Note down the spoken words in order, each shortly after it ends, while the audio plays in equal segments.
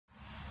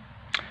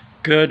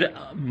Good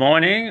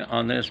morning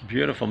on this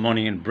beautiful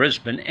morning in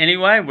Brisbane.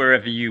 Anyway,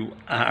 wherever you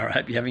are, I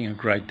hope you're having a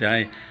great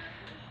day.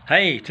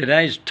 Hey,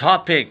 today's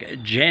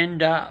topic,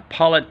 gender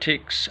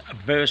politics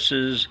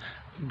versus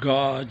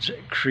God's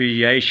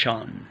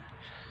creation.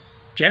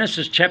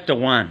 Genesis chapter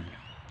 1,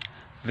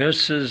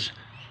 verses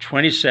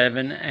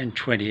 27 and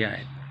 28.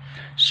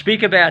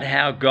 Speak about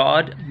how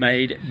God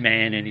made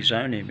man in his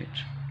own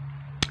image.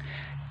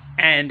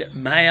 And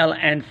male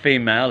and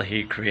female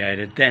he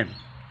created them.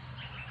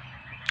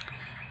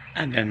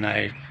 And then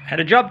they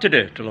had a job to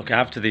do, to look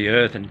after the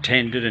earth and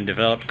tend it and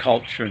develop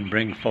culture and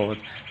bring forth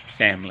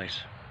families.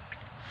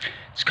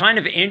 It's kind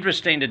of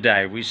interesting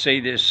today. We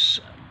see this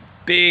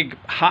big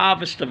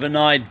harvest of an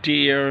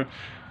idea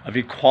of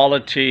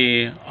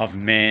equality of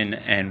men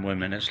and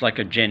women. It's like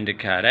a gender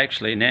card.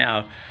 Actually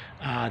now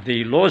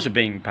the laws are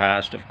being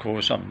passed, of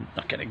course. I'm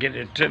not going to get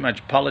into too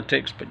much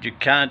politics, but you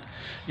can't,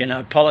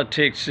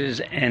 politics is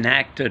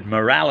enacted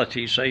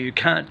morality, so you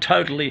can't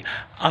totally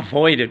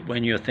avoid it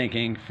when you're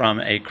thinking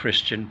from a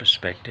Christian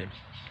perspective.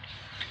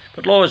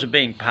 But laws are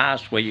being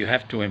passed where you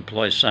have to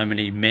employ so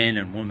many men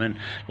and women,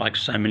 like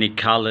so many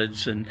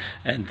colours and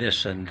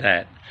this and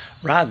that,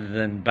 rather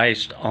than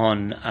based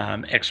on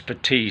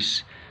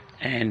expertise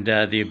and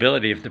the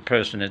ability of the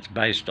person. It's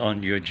based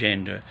on your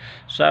gender.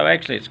 So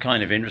actually it's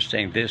kind of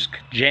interesting. This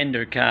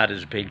gender card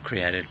has been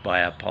created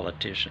by our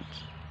politicians,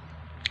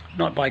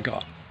 not by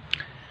God.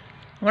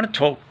 I want to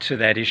talk to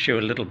that issue a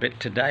little bit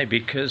today,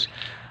 because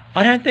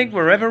I don't think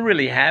we're ever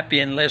really happy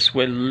unless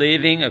we're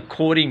living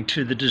according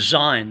to the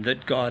design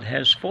that God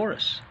has for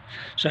us.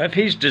 So if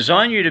he's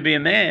designed you to be a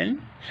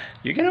man,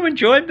 you're going to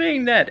enjoy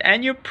being that,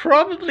 and you're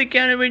probably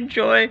going to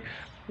enjoy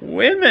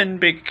women,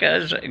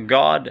 because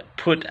God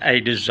put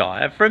a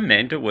desire from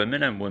men to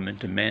women and women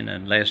to men,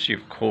 unless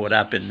you've caught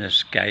up in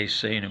this gay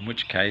scene, in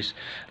which case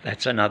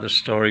that's another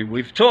story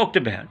we've talked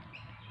about.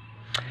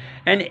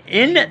 And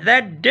in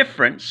that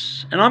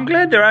difference, and I'm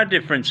glad there are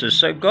differences,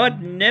 so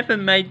God never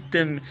made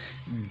them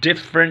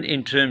different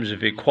in terms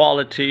of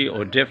equality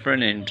or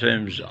different in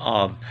terms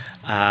of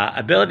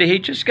ability. He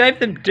just gave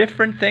them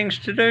different things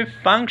to do.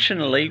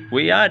 Functionally,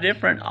 we are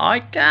different.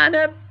 I can't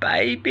have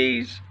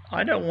babies.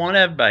 I don't want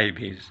to have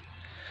babies,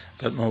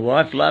 but my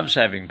wife loves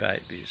having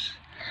babies,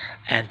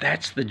 and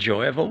that's the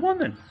joy of a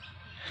woman.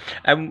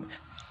 And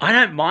I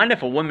don't mind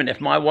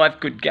if my wife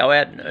could go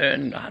out and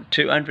earn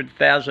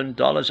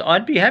 $200,000,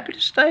 I'd be happy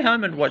to stay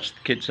home and watch the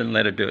kids and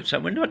let her do it. So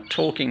we're not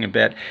talking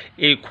about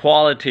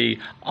equality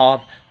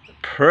of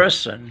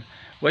person,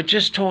 we're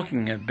just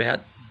talking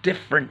about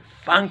different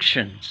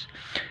functions.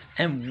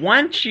 And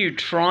once you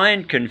try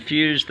and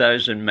confuse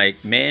those and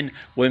make men,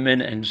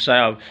 women, and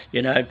so,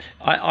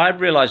 I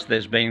realise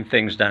there's been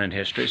things done in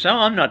history. So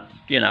I'm not,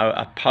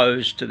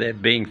 opposed to there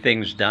being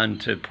things done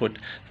to put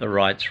the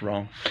rights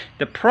wrong.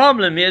 The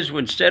problem is,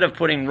 instead of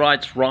putting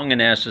rights wrong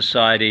in our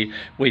society,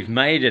 we've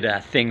made it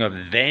a thing of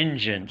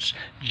vengeance.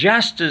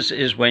 Justice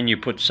is when you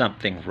put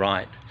something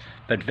right.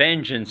 But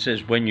vengeance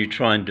is when you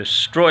try and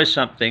destroy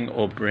something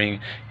or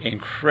bring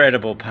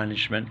incredible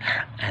punishment.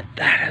 And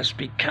that has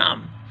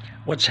become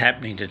what's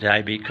happening today,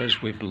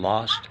 because we've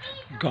lost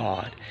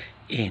God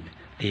in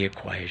the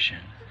equation.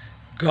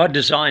 God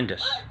designed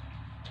us.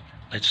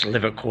 Let's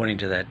live according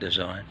to that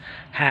design.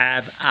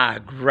 Have a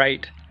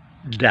great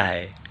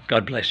day.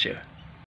 God bless you.